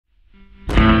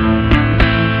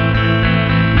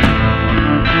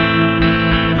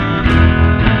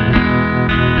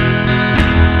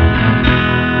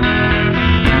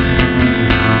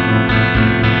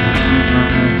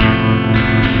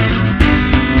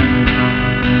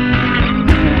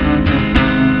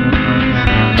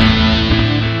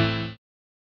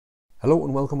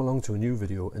and welcome along to a new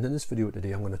video. And in this video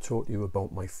today I'm going to talk to you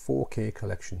about my 4K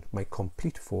collection, my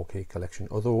complete 4K collection,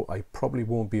 although I probably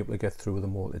won't be able to get through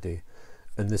them all today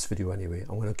in this video anyway.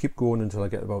 I'm going to keep going until I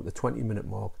get about the 20-minute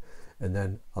mark, and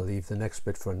then I'll leave the next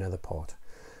bit for another part.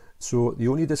 So the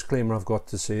only disclaimer I've got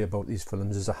to say about these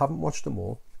films is I haven't watched them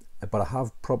all, but I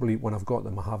have probably, when I've got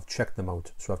them, I have checked them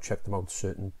out. So I've checked them out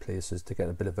certain places to get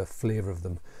a bit of a flavour of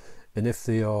them. And if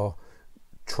they are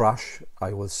trash,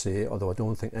 I will say, although I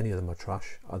don't think any of them are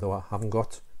trash, although I haven't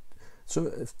got. So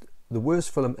if the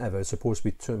worst film ever is supposed to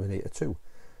be Terminator 2,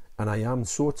 and I am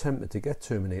so tempted to get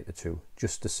Terminator 2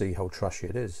 just to see how trashy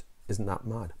it is. Isn't that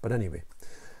mad? But anyway,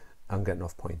 I'm getting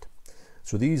off point.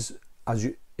 So these,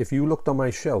 if you looked on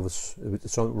my shelves,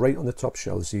 it's right on the top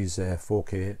shelves, these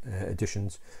 4K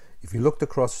editions. If you looked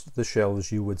across the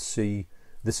shelves, you would see,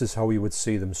 this is how you would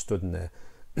see them stood in there.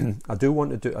 I did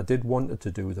want to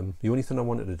do them. The only thing I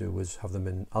wanted to do was have them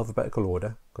in alphabetical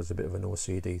order, because it's a bit of an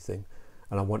OCD thing,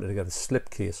 and I wanted to get a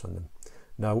slipcase on them.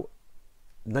 Now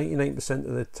 99%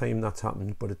 of the time that's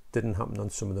happened, but it didn't happen on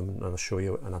some of them, and I'll show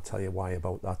you and I'll tell you why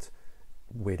about that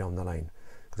way down the line,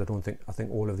 because I think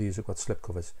all of these have got slip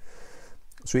covers.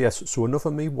 So yes, so enough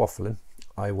of me waffling.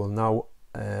 I will now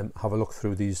have a look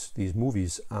through these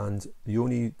movies, and the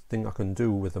only thing I can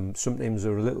do with them, sometimes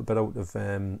they're a little bit out of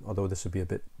although this will be a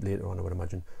bit later on, I would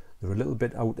imagine, they're a little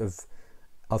bit out of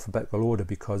alphabetical order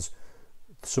because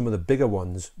some of the bigger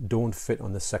ones don't fit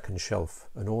on the second shelf,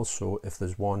 and also if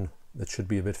there's one that should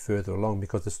be a bit further along,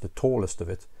 because it's the tallest of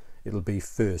it, it'll be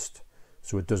first,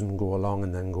 so it doesn't go along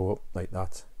and then go up like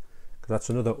that, because that's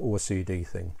another OCD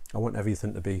thing. I want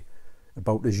everything to be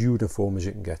about as uniform as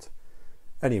you can get.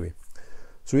 Anyway,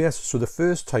 so yes, so the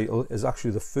first title is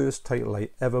actually the first title I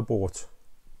ever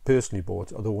personally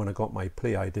bought, although when I got my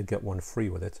Play I did get one free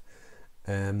with it.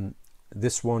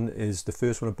 This one is the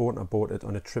first one I bought, and I bought it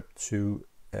on a trip to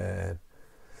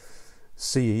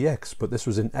CEX, but this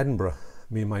was in Edinburgh.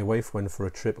 Me and my wife went for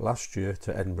a trip last year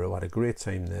to Edinburgh. I had a great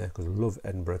time there because I love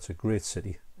Edinburgh. It's a great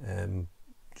city.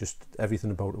 Just everything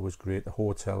about it was great. The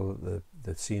hotel,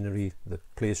 the scenery, the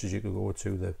places you could go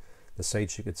to, the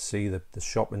sights you could see, the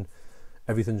shopping.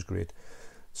 Everything's great.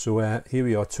 So here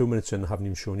we are, 2 minutes in, I haven't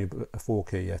even shown you a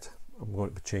 4K yet. I'm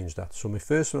going to change that. So my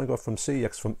first one I got from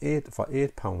CEX for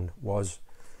 £8 was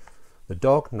The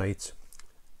Dark Knight,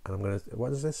 and I'm going to,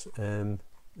 what is this?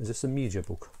 Is this a media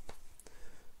book?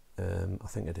 I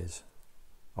think it is.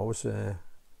 I always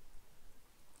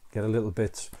get a little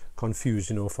bit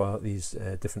confused, you know, for these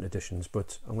different editions,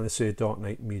 but I'm going to say Dark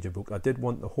Knight media book. I did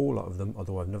want the whole lot of them,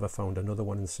 although I've never found another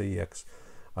one in CEX.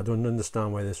 I don't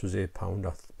understand why this was £8.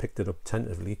 I picked it up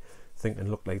tentatively, thinking it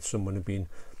looked like someone had been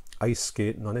ice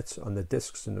skating on it, on the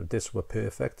discs, and the discs were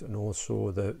perfect, and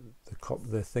also the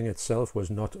thing itself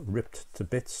was not ripped to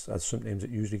bits as sometimes it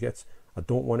usually gets. I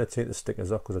don't want to take the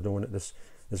stickers off because I don't want it, this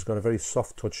has got a very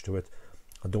soft touch to it.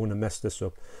 I don't want to mess this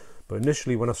up. But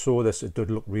initially when I saw this, it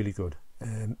did look really good.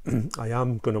 I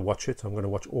am going to watch it. I'm going to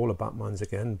watch all the Batmans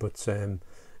again, but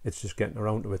it's just getting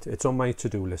around to it. It's on my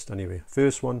to-do list anyway.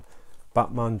 First one,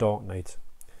 Batman Dark Knight,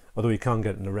 although you can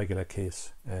get it in a regular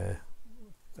case. And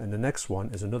the next one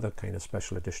is another kind of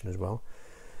special edition as well,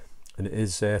 and it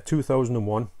is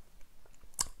 2001.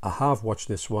 I have watched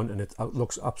this one, and it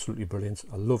looks absolutely brilliant.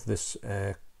 I love this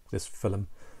this film.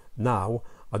 Now,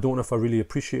 I don't know if I really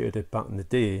appreciated it back in the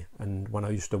day, and when I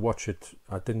used to watch it,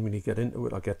 I didn't really get into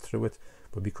it or get through it,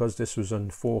 but because this was on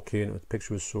 4K and the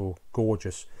picture was so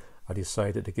gorgeous, I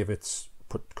decided to give it,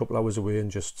 put a couple hours away and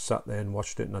just sat there and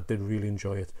watched it, and I did really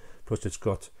enjoy it. Plus it's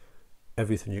got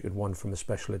everything you could want from a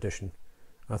special edition.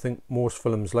 I think most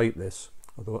films like this,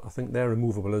 although I think they're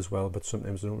removable as well, but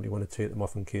sometimes I don't really want to take them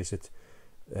off in case it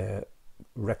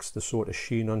wrecks the sort of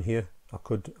sheen on here. I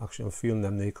could actually, I'm feeling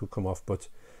them, they could come off, but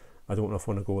I don't know if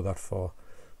I want to go that far.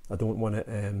 I don't want to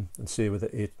and say with the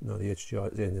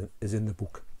HDR is in the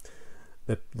book,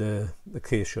 the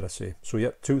case, should I say. So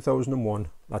yeah, 2001,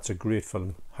 that's a great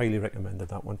film, highly recommended,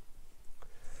 that one.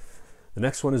 The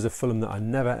next one is a film that I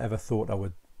never ever thought I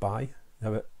would buy,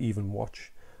 never even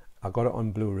watch. I got it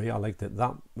on Blu-ray. I liked it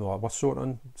that, well, I saw it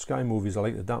on Sky Movies, I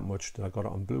liked it that much that I got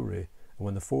it on Blu-ray, and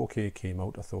when the 4K came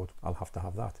out I thought I'll have to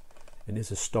have that. And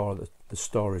it's a Star, the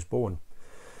Star is Born.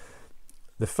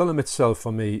 The film itself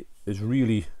for me is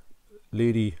really,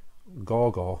 Lady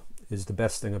Gaga is the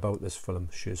best thing about this film.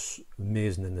 She's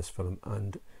amazing in this film,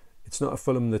 and it's not a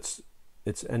film that's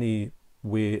any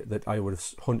way that I would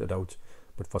have hunted out,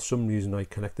 but for some reason I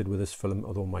connected with this film,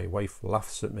 although my wife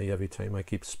laughs at me every time I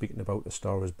keep speaking about The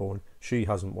Star is Born. She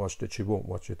hasn't watched it, she won't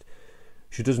watch it.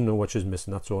 She doesn't know what she's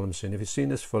missing, that's all I'm saying. If you've seen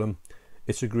this film,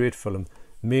 it's a great film,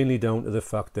 mainly down to the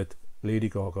fact that Lady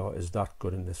Gaga is that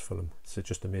good in this film. It's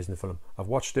just amazing film. I've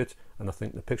watched it and I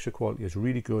think the picture quality is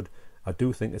really good. I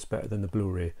do think it's better than the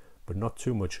Blu-ray, but not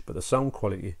too much. But the sound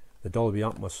quality, the Dolby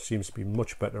Atmos, seems to be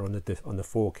much better on the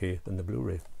 4K than the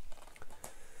Blu-ray.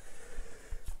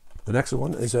 The next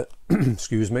one is a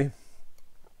excuse me,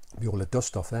 the old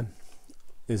dust off them,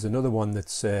 is another one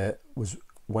that's was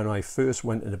when I first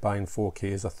went into buying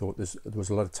 4Ks. I thought there was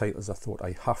a lot of titles. I thought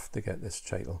I have to get this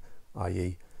title,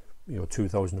 i.e.,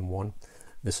 2001.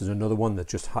 This is another one that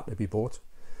just had to be bought.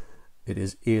 It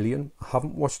is Alien. I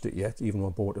haven't watched it yet, even though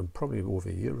I bought it probably over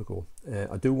a year ago.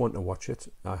 I do want to watch it.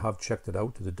 I have checked it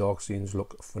out. The dark scenes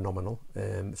look phenomenal.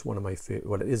 It's one of my favorite.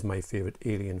 Well, it is my favorite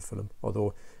Alien film.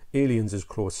 Although Aliens is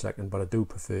close second, but I do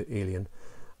prefer Alien,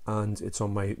 and it's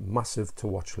on my massive to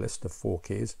watch list of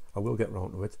 4Ks. I will get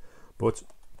round to it, but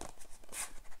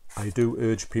I do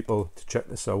urge people to check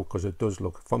this out because it does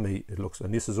look, for me, it looks,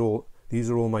 and these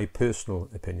are all my personal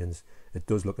opinions. It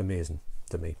does look amazing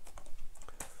to me.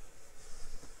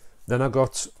 Then I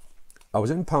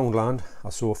was in Poundland. I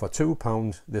saw for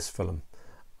 £2 this film,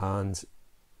 and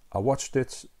I watched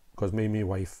it because me and my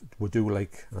wife would do,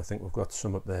 like, I think we've got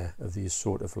some up there of these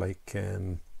sort of like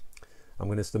they're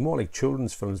more like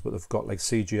children's films, but they've got like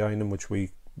CGI in them, which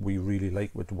we really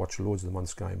like. We'd watch loads of them on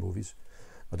Sky Movies.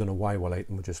 I don't know why we like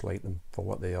them, we just like them for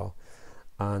what they are.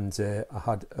 And I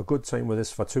had a good time with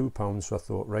this for £2, so I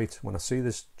thought, right, when I see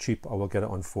this cheap, I will get it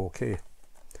on 4K.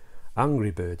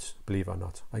 Angry Birds, believe it or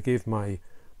not. I gave my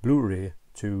Blu-ray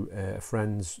to a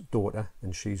friend's daughter,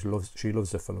 and she loves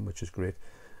the film, which is great.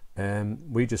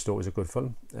 We just thought it was a good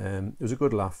film. It was a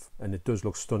good laugh, and it does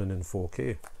look stunning in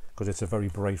 4K because it's a very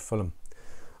bright film.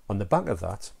 On the back of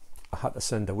that, I had to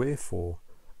send away for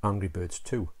Angry Birds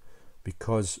 2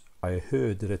 because I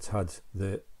heard that it had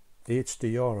the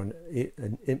HDR and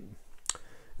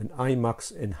an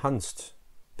IMAX enhanced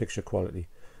picture quality,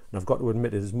 and I've got to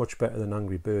admit it is much better than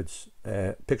Angry Birds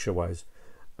picture wise,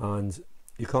 and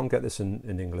you can't get this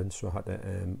in England, so I had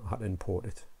to import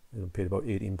it. I paid about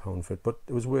 £18 for it, but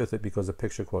it was worth it because the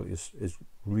picture quality is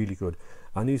really good,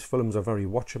 and these films are very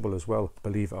watchable as well,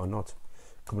 believe it or not,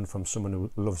 coming from someone who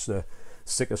loves the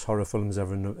sickest horror films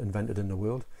ever invented in the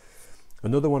world.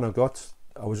 Another one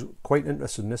I was quite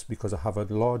interested in this because I have a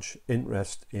large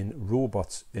interest in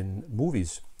robots in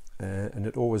movies, and I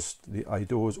always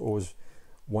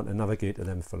want to navigate to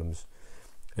them films,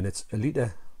 and it's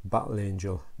Alita Battle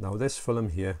Angel. Now this film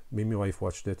here, me and my wife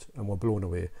watched it and we're blown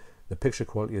away. The picture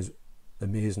quality is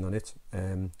amazing on it.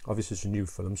 Obviously it's a new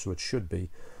film, so it should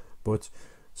be, but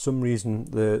some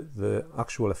reason the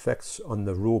actual effects on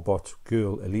the robot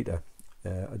girl Alita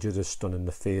are just stunning.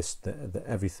 The face, the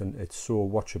everything, it's so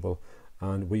watchable,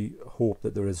 and we hope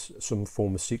that there is some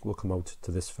form of sequel come out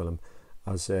to this film,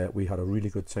 as we had a really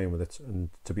good time with it, and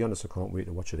to be honest I can't wait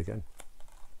to watch it again.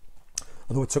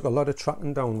 Although it took a lot of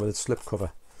tracking down with its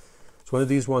slipcover. It's one of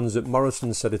these ones that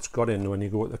Morrison said it's got in. When you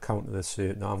go at the counter they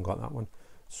say, no, I haven't got that one.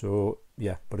 So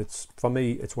yeah, but it's, for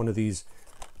me, it's one of these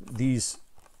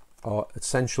are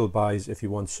essential buys if you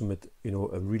want some,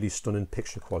 a really stunning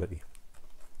picture quality,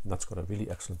 and that's got a really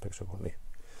excellent picture quality.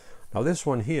 Now this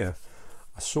one here,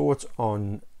 I saw it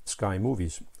on Sky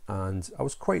Movies and I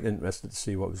was quite interested to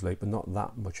see what it was like, but not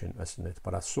that much interested in it.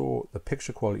 But I saw the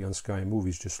picture quality on Sky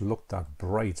Movies just looked that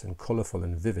bright and colourful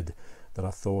and vivid that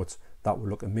I thought that would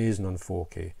look amazing on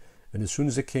 4K. And as soon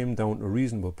as it came down to a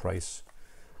reasonable price,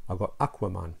 I got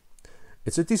Aquaman.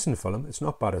 It's a decent film, it's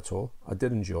not bad at all. I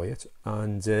did enjoy it,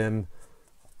 and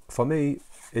for me,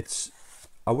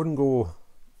 I wouldn't go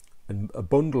a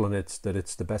bundle on it that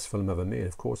it's the best film ever made.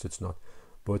 Of course it's not,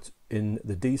 but in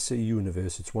the DC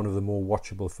universe it's one of the more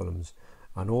watchable films,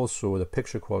 and also the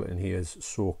picture quality in here is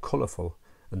so colourful,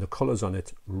 and the colours on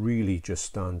it really just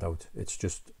stand out. It's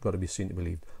just got to be seen to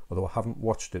believe. Although I haven't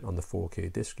watched it on the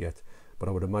 4K disc yet, but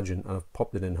I would imagine, and I've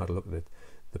popped it in, had a look at it,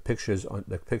 the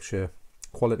picture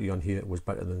quality on here was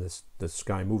better than the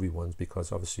Sky Movie ones,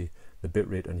 because obviously the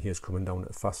bitrate on here is coming down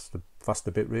at a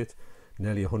faster bitrate,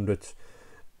 nearly 100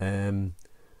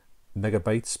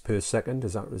 megabytes per second.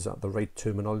 Is that the right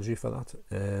terminology for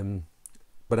that?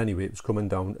 But anyway, it was coming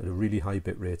down at a really high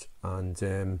bitrate,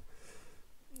 and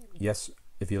yes,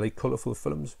 if you like colourful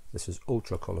films, this is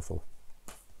ultra colourful.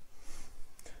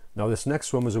 Now this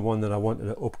next one was the one that I wanted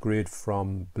to upgrade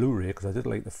from Blu-ray because I did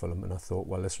like the film, and I thought,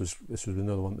 well, this was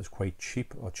another one that was quite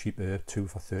cheap, or cheaper, 2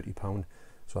 for £30.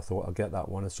 So I thought I'll get that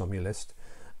one. It's on my list,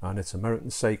 and it's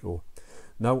American Psycho.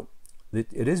 Now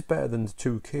it is better than the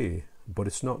 2K, but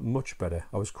it's not much better.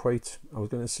 I was going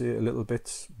to say a little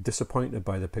bit disappointed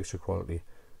by the picture quality.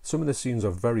 Some of the scenes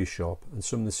are very sharp, and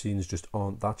some of the scenes just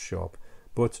aren't that sharp.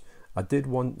 But I did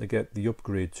want to get the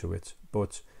upgrade to it,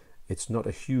 but it's not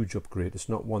a huge upgrade. It's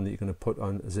not one that you're going to put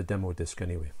on as a demo disc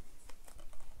anyway.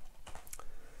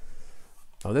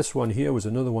 Now this one here was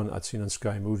another one I'd seen on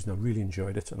Sky Movies and I really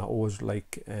enjoyed it, and I always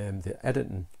like the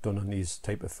editing done on these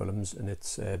type of films, and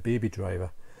it's Baby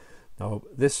Driver. Now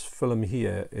this film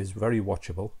here is very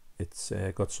watchable. It's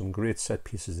got some great set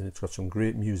pieces and it's got some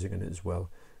great music in it as well.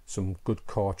 Some good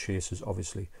car chases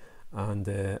obviously, and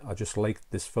I just like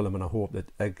this film, and I hope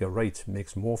that Edgar Wright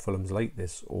makes more films like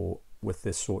this, or with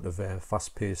this sort of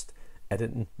fast-paced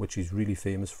editing, which he's really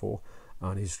famous for,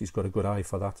 and he's got a good eye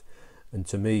for that. And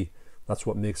to me, that's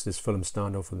what makes this film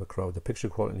stand out from the crowd. The picture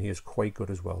quality here is quite good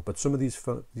as well. But some of these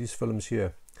films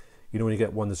here, you know, when you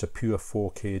get one that's a pure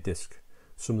 4K disc,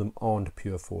 some of them aren't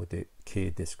pure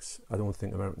 4K discs. I don't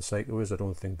think American Psycho is. I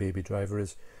don't think Baby Driver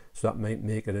is. So that might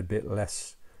make it a bit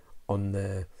less on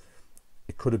the...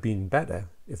 It could have been better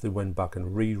if they went back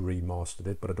and remastered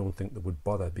it, but I don't think they would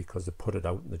bother, because they put it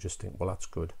out and they just think, well, that's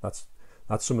good. That's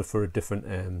something for a different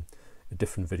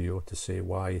video, to say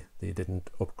why they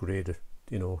didn't upgrade it.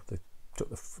 You know, they took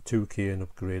the 2K and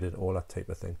upgraded, all that type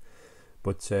of thing.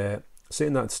 But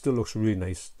saying that, it still looks really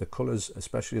nice. The colours,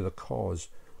 especially the cars,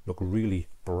 look really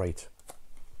bright,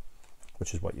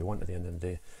 which is what you want at the end of the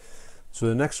day. So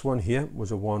the next one here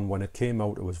was a one, when it came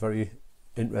out, it was very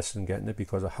interested in getting it,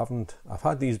 because I've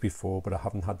had these before, but I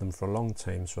haven't had them for a long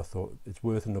time, so I thought it's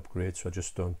worth an upgrade. So I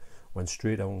just went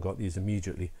straight out and got these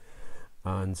immediately.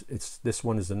 And this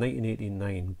one is the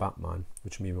 1989 Batman,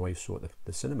 which me and my wife saw at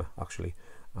the cinema actually.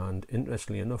 And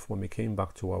interestingly enough, when we came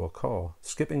back to our car,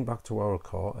 skipping back to our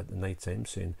car at the night time,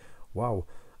 saying, wow,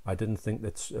 I didn't think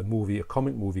that a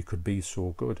comic movie could be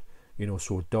so good, you know,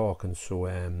 so dark and so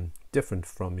different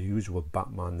from the usual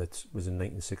Batman that was in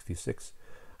 1966.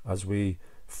 As we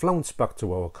flounced back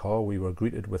to our car, we were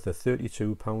greeted with a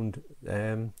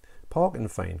 £32 parking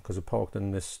fine, because I parked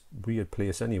in this weird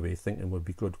place anyway, thinking it would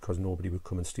be good because nobody would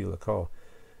come and steal the car.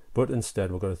 But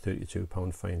instead we got a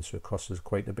 £32 fine, so it cost us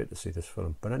quite a bit to see this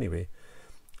film. But anyway,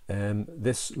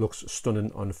 this looks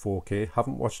stunning on 4K.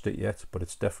 Haven't watched it yet, but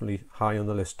it's definitely high on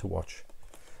the list to watch.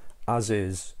 As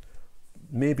is,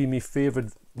 maybe my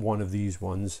favourite one of these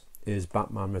ones is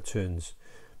Batman Returns.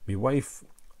 My wife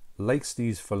likes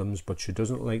these films, but she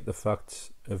doesn't like the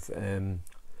fact of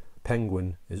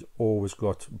Penguin has always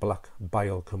got black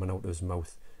bile coming out of his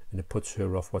mouth, and it puts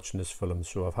her off watching this film.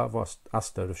 So I have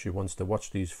asked her if she wants to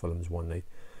watch these films one night,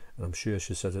 and I'm sure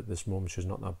she says at this moment she's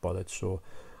not that bothered, so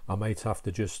I might have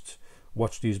to just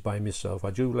watch these by myself. I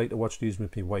do like to watch these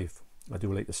with my wife. I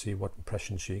do like to see what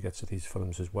impression she gets of these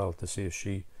films as well, to see if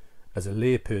she, as a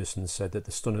lay person, said that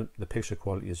the picture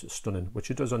quality is stunning,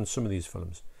 which it does on some of these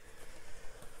films.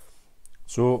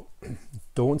 So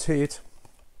don't hate,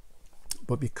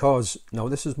 but because now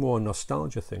this is more a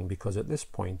nostalgia thing, because at this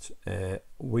point me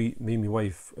and my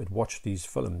wife had watched these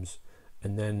films,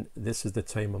 and then this is the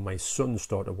time when my son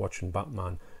started watching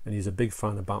Batman, and he's a big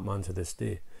fan of Batman to this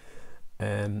day,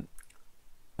 and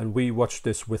we watched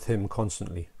this with him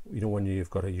constantly. You know, when you've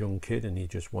got a young kid and he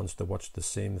just wants to watch the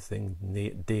same thing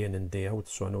day in and day out,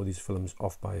 so I know these films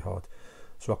off by heart,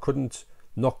 so I couldn't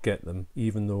not get them,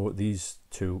 even though these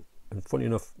two, and funny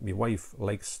enough, my wife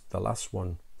likes the last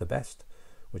one the best,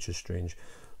 which is strange.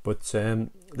 But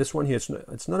this one here,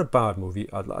 it's not a bad movie.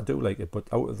 I do like it,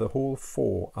 but out of the whole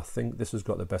four, I think this has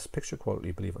got the best picture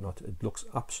quality, believe it or not. It looks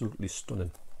absolutely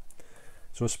stunning.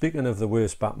 So speaking of the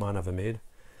worst Batman ever made,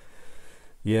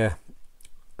 yeah,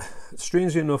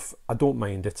 strangely enough, I don't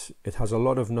mind it. It has a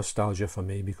lot of nostalgia for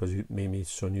me, because me and my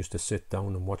son used to sit down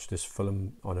and watch this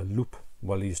film on a loop.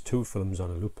 Well, these two films on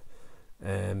a loop.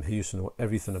 He used to know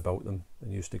everything about them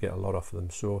and used to get a lot off of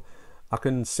them. So I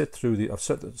can sit through I've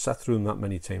sat through them that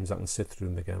many times. I can sit through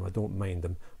them again. I don't mind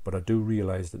them, but I do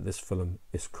realise that this film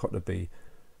is got to be.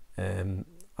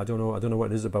 I don't know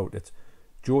what it is about it.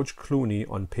 George Clooney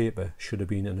on paper should have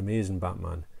been an amazing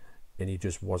Batman, and he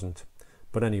just wasn't.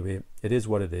 But anyway, it is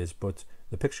what it is. But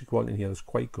the picture quality in here is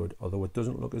quite good, although it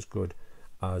doesn't look as good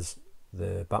as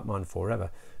the Batman Forever.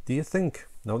 Do you think?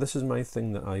 Now this is my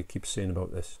thing that I keep saying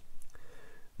about this.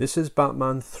 This is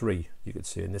Batman 3, you could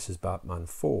say, and this is Batman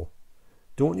 4.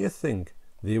 Don't you think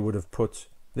they would have put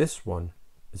this one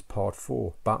as part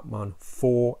 4, Batman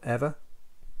Forever?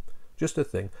 Just a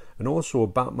thing. And also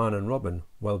Batman and Robin.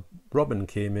 Well, Robin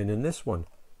came in this one.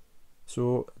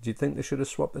 So do you think they should have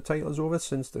swapped the titles over,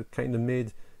 since they're kind of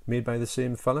made by the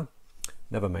same fella?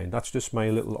 Never mind. That's just my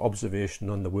little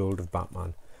observation on the world of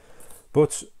Batman.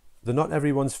 But they're not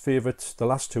everyone's favourite. The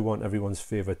last two aren't everyone's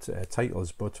favourite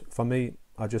titles. But for me,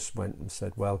 I just went and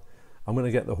said, well, I'm going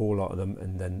to get the whole lot of them,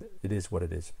 and then it is what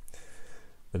it is.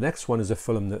 The next one is a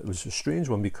film that was a strange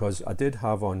one because I did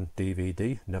have on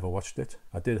DVD, never watched it.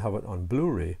 I did have it on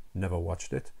Blu-ray, never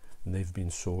watched it. And they've been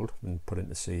sold and put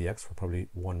into CEX for probably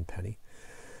 1 penny.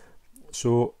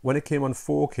 So when it came on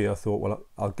 4K, I thought, well,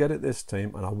 I'll get it this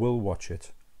time and I will watch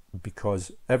it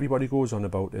because everybody goes on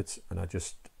about it, and I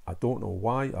don't know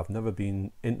why. I've never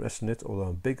been interested in it, although I'm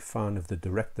a big fan of the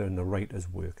director and the writer's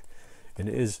work, and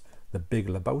it is The Big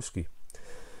Lebowski.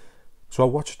 So I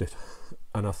watched it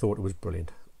and I thought it was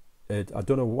brilliant. I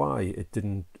don't know why it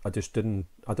didn't. I don't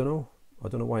know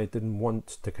why it didn't want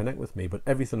to connect with me, but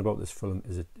everything about this film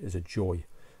is a joy.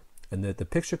 And the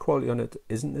picture quality on it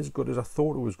isn't as good as I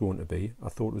thought it was going to be. I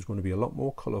thought it was going to be a lot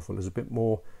more colourful, it's a bit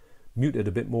more muted,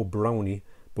 a bit more browny.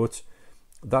 But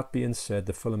that being said,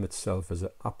 the film itself is an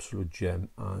absolute gem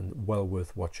and well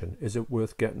worth watching. Is it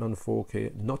worth getting on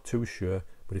 4K? Not too sure,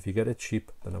 but if you get it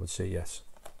cheap, then I would say yes.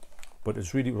 But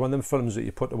it's really one of them films that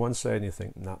you put to one side and you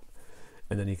think, nah.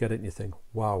 And then you get it and you think,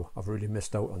 wow, I've really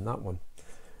missed out on that one.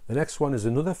 The next one is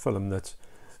another film that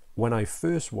when I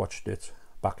first watched it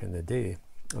back in the day,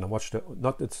 and I watched it,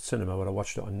 not at cinema, but I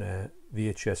watched it on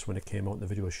VHS when it came out in the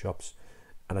video shops,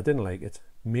 and I didn't like it,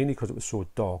 mainly because it was so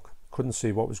dark, couldn't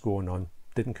see what was going on,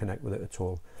 didn't connect with it at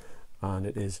all, and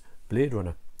it is Blade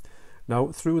Runner. Now,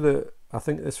 I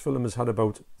think this film has had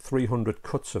about 300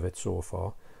 cuts of it so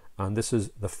far, and this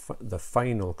is the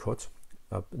final cut,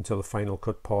 until the final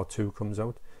cut part 2 comes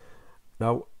out.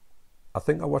 Now, I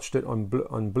think I watched it on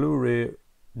Blu-ray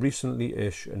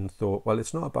recently-ish and thought, well,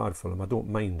 it's not a bad film, I don't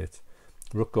mind it.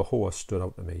 Rutger Hauer stood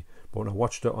out to me, but when I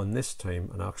watched it on this time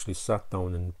and I actually sat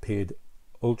down and paid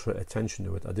ultra attention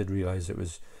to it, I did realise it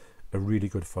was a really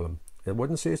good film. I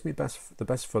wouldn't say it's the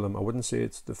best film. I wouldn't say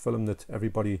it's the film that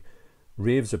everybody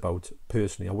raves about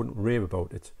personally. I wouldn't rave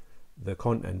about it, the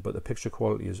content, but the picture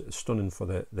quality is stunning for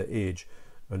the age,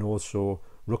 and also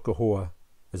Rutger Hauer,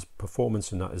 his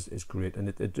performance in that is great, and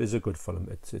it is a good film.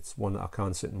 It's one that I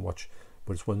can't sit and watch,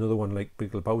 but it's another one like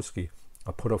Big Lebowski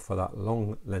I put up for that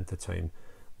long length of time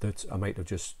that I might have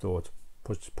just thought,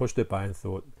 pushed it by and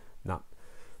thought, nah.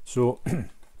 So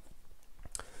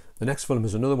the next film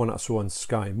is another one I saw on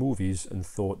Sky Movies and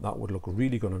thought that would look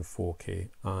really good on 4K,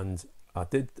 and I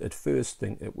did at first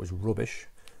think it was rubbish,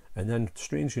 and then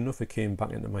strangely enough it came back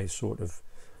into my sort of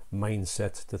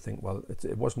mindset to think, well,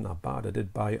 it wasn't that bad. I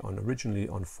did buy it originally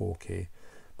on 4K,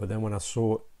 but then when I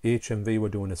saw HMV were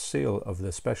doing a sale of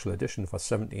the special edition for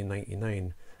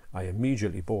 $17.99, I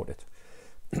immediately bought it.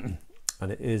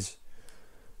 And it is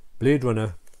Blade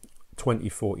Runner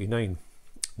 2049.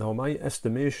 Now, my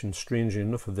estimation, strangely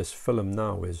enough, of this film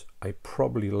now is I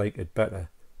probably like it better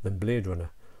than Blade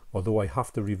Runner, although I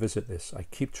have to revisit this. I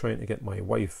keep trying to get my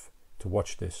wife to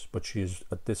watch this, but she is,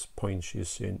 at this point, she is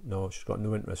saying no, she's got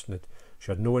no interest in it.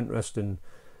 She had no interest in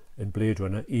Blade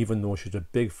Runner, even though she's a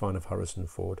big fan of Harrison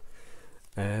Ford.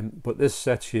 But this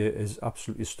set here is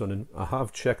absolutely stunning. I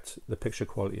have checked the picture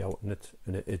quality out in it,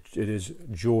 and it is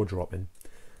jaw-dropping.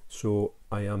 So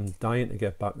I am dying to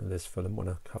get back into this film when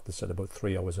I have to set about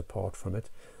 3 hours apart from it,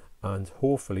 and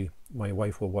hopefully my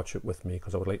wife will watch it with me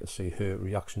because I would like to see her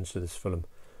reactions to this film.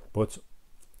 But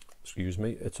excuse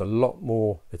me, it's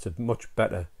much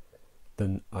better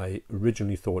than I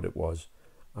originally thought it was,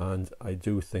 and I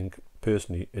do think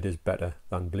personally it is better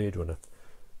than Blade Runner.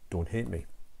 Don't hate me.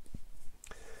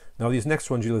 Now, these next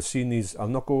ones, you'll have seen these. I'll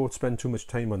not go spend too much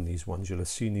time on these ones. You'll have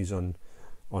seen these on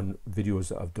videos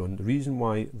that I've done. The reason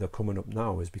why they're coming up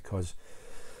now is because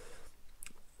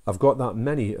I've got that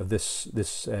many of this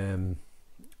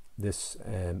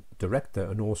director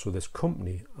and also this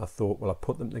company. I thought, well, I'll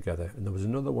put them together. And there was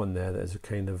another one there that is a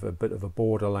kind of a bit of a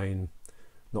borderline,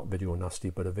 not video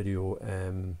nasty, but a video,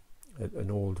 an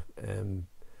old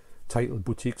title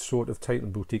boutique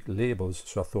labels.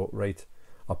 So I thought, right,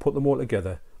 I'll put them all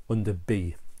together under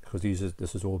B, because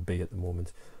this is all B at the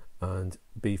moment, and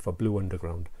B for Blue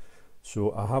Underground.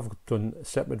 So I have done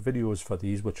separate videos for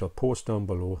these, which I'll post down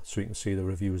below so you can see the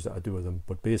reviews that I do of them.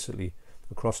 But basically,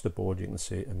 across the board, you can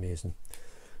see amazing.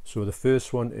 So the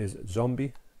first one is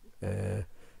Zombie.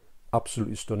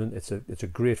 Absolutely stunning. It's a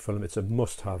great film. It's a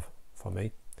must-have for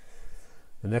me.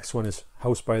 The next one is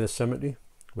House by the Cemetery,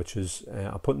 which is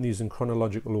I'm putting these in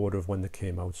chronological order of when they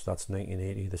came out. So that's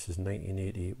 1980. This is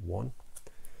 1981.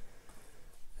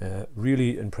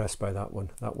 Really impressed by that one.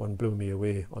 That one blew me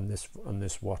away on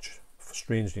this watch,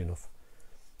 strangely enough.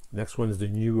 Next one is the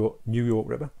New York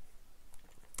Ripper,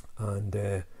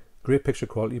 and great picture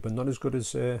quality, but not as good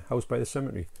as House by the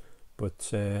Cemetery,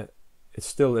 but it's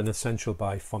still an essential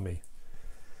buy for me.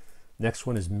 Next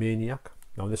one is Maniac.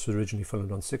 Now, this was originally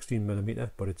filmed on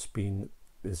 16mm, but it's been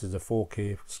this is a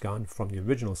 4K scan from the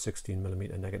original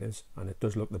 16mm negatives, and it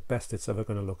does look the best it's ever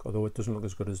going to look, although it doesn't look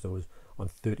as good as those on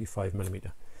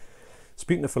 35mm.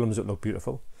 Speaking of films that look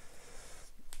beautiful,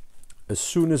 as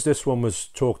soon as this one was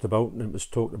talked about, and it was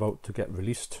talked about to get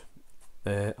released,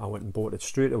 I went and bought it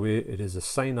straight away. It is a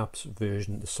Synapse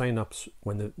version. The Synapse,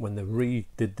 when they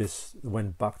redid this,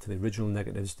 went back to the original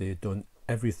negatives. They had done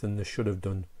everything they should have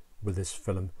done with this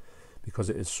film, because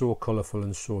it is so colourful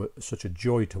and such a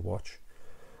joy to watch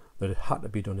that it had to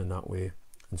be done in that way.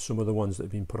 And some of the ones that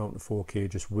have been put out in 4K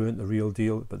just weren't the real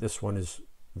deal, but this one is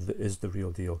the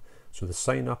real deal. So the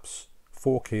Synapse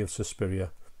 4K of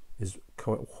Suspiria is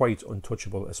quite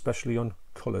untouchable, especially on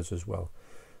colours as well.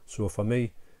 So for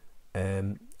me,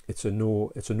 it's a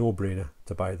no-brainer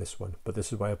to buy this one. But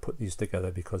this is why I put these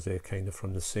together, because they're kind of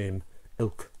from the same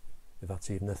ilk, if that's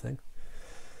even a thing.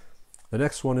 The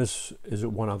next one is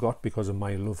one I got because of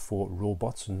my love for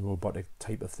robots and robotic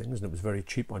type of things, and it was very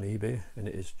cheap on eBay, and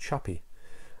it is Chappie.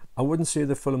 I wouldn't say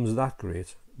the film's that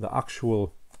great. The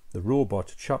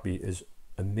robot Chappie is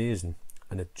amazing,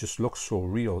 and it just looks so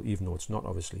real, even though it's not,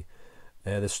 obviously.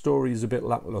 The story is a bit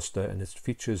lackluster, and it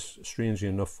features, strangely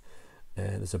enough,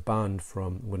 there's a band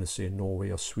from, I'm going to say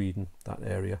Norway or Sweden, that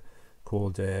area,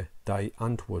 called Die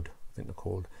Antwoord, I think they're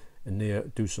called, and they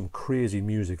do some crazy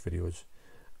music videos.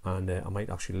 And I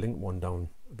might actually link one down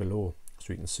below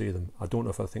so you can see them. I don't know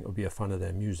if I think I'll be a fan of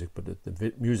their music, but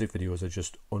the music videos are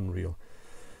just unreal.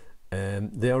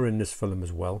 They are in this film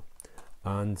as well,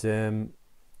 and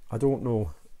I don't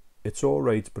know, it's all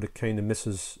right, but it kind of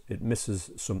misses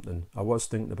something. I was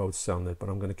thinking about selling it, but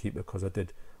I'm going to keep it because I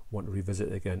did want to revisit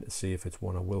it again to see if it's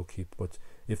one I will keep. But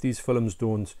if these films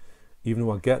don't, even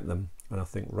though I get them and I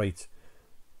think, right,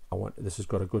 this has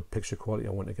got a good picture quality,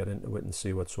 I want to get into it and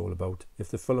see what it's all about. If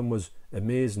the film was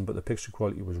amazing but the picture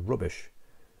quality was rubbish,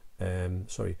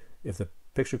 if the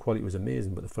picture quality was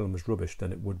amazing but the film was rubbish,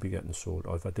 then it would be getting sold.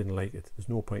 Or if I didn't like it, there's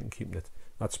no point in keeping it.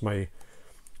 That's my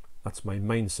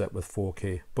mindset with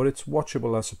 4K. But it's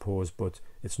watchable, I suppose, but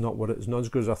it's not as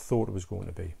good as I thought it was going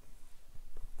to be.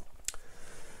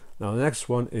 Now the next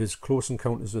one is Close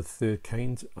Encounters of the Third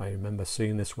Kind. I remember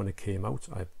seeing this when it came out.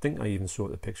 I think I even saw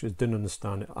the pictures, didn't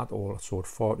understand it at all. I saw it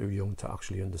far too young to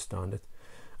actually understand it.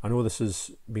 I know this has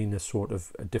been a sort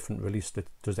of a different release that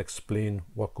does explain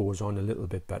what goes on a little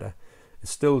bit better. It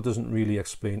still doesn't really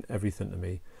explain everything to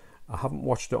me. I haven't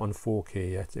watched it on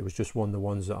 4K yet. It was just one of the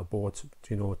ones that I bought,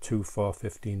 you know, 2 for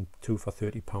 15, 2 for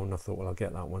 £30. I thought, well, I'll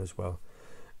get that one as well.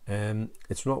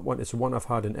 It's one I've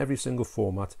had in every single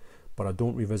format, but I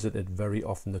don't revisit it very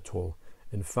often at all.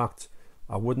 In fact,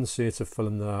 I wouldn't say it's a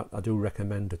film that I do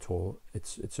recommend at all.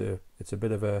 It's a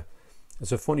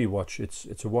funny watch.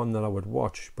 It's a one that I would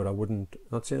watch, but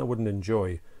not saying I wouldn't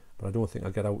enjoy, but I don't think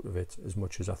I get out of it as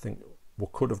much as I think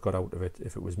what could have got out of it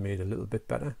if it was made a little bit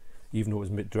better, even though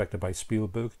it was directed by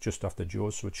Spielberg just after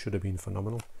Jaws, so it should have been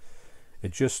phenomenal.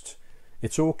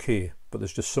 It's okay, but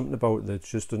there's just something about it that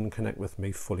just doesn't connect with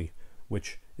me fully,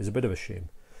 which is a bit of a shame.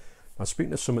 Now,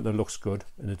 speaking of something that looks good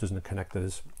and it doesn't connect to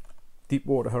this,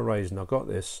 Deepwater Horizon. I got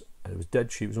this and it was dead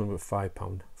cheap. It was only about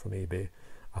 £5 from eBay.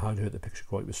 I had heard the picture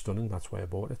quality was stunning, that's why I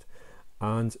bought it.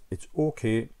 And it's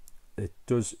okay.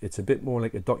 It's a bit more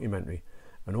like a documentary.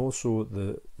 And also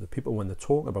the people, when they're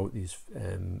talking about these,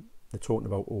 they're talking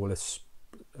about all this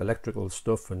electrical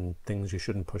stuff and things, you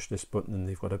shouldn't push this button and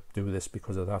they've got to do this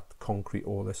because of that, concrete,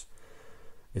 all this.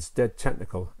 It's dead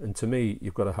technical. And to me,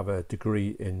 you've got to have a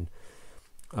degree in,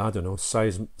 I don't know,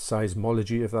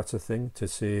 seismology, if that's a thing,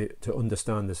 to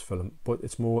understand this film. But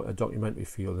it's more a documentary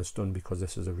feel, and it's done because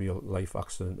this is a real life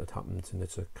accident that happened and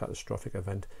it's a catastrophic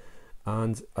event.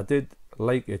 And I did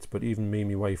like it, but even me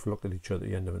and my wife looked at each other at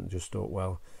the end of it and just thought,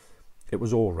 well, it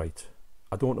was all right.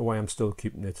 I don't know why I'm still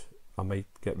keeping it. I might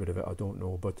get rid of it, I don't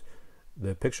know, but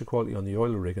the picture quality on the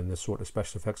oil rig and the sort of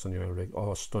special effects on the oil rig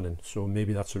are stunning, so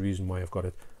maybe that's the reason why I've got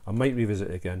it. I might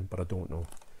revisit it again, but I don't know.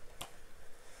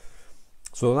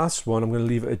 So the last one, I'm going to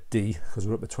leave it at D because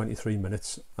we're up at 23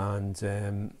 minutes,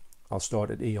 and I'll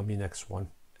start at E on my next one.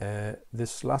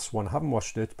 This last one, I haven't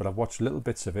watched it, but I've watched little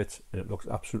bits of it and it looks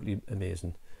absolutely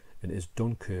amazing. It is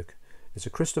Dunkirk. It's a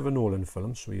Christopher Nolan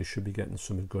film, so you should be getting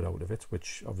something good out of it,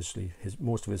 which obviously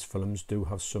most of his films do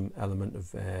have some element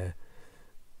of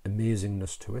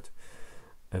amazingness to it,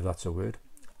 if that's a word.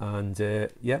 And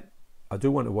yeah, I do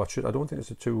want to watch it. I don't think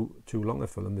it's a too long a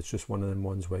film. It's just one of them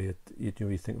ones where you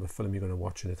think of a film you're going to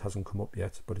watch and it hasn't come up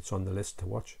yet, but it's on the list to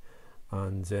watch.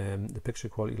 And the picture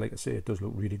quality, like I say, it does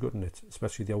look really good in it,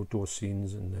 especially the outdoor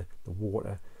scenes and the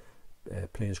water,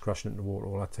 planes crashing into the water,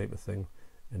 all that type of thing.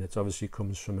 And it obviously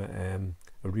comes from a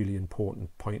really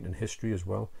important point in history as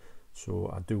well,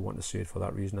 so I do want to see it for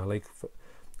that reason.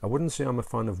 I wouldn't say I'm a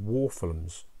fan of war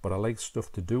films, but I like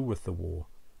stuff to do with the war,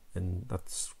 and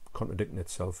that's contradicting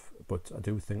itself. But I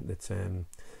do think that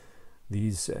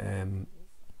these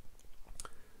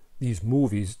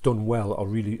movies done well are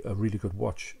really a really good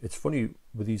watch. It's funny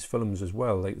with these films as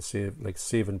well, like say like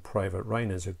Saving Private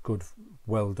Ryan is a good,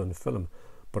 well done film,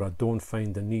 but I don't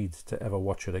find the need to ever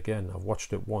watch it again. I've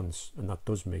watched it once and that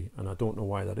does me, and I don't know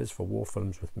why that is for war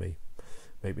films with me.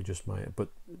 Maybe just but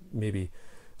maybe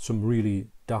some really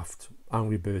daft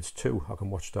Angry Birds 2, I can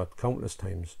watch that countless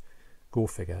times. Go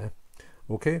figure.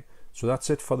 Okay, so that's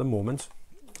it for the moment.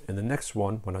 In the next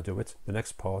one, when I do it, the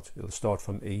next part, it'll start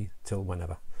from E till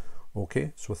whenever.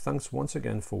 Okay, so thanks once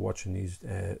again for watching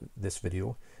this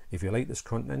video. If you like this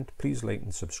content, please like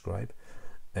and subscribe.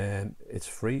 It's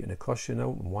free and it costs you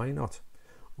now, and why not?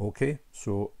 Okay,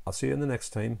 so I'll see you in the next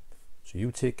time. So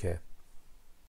you take care.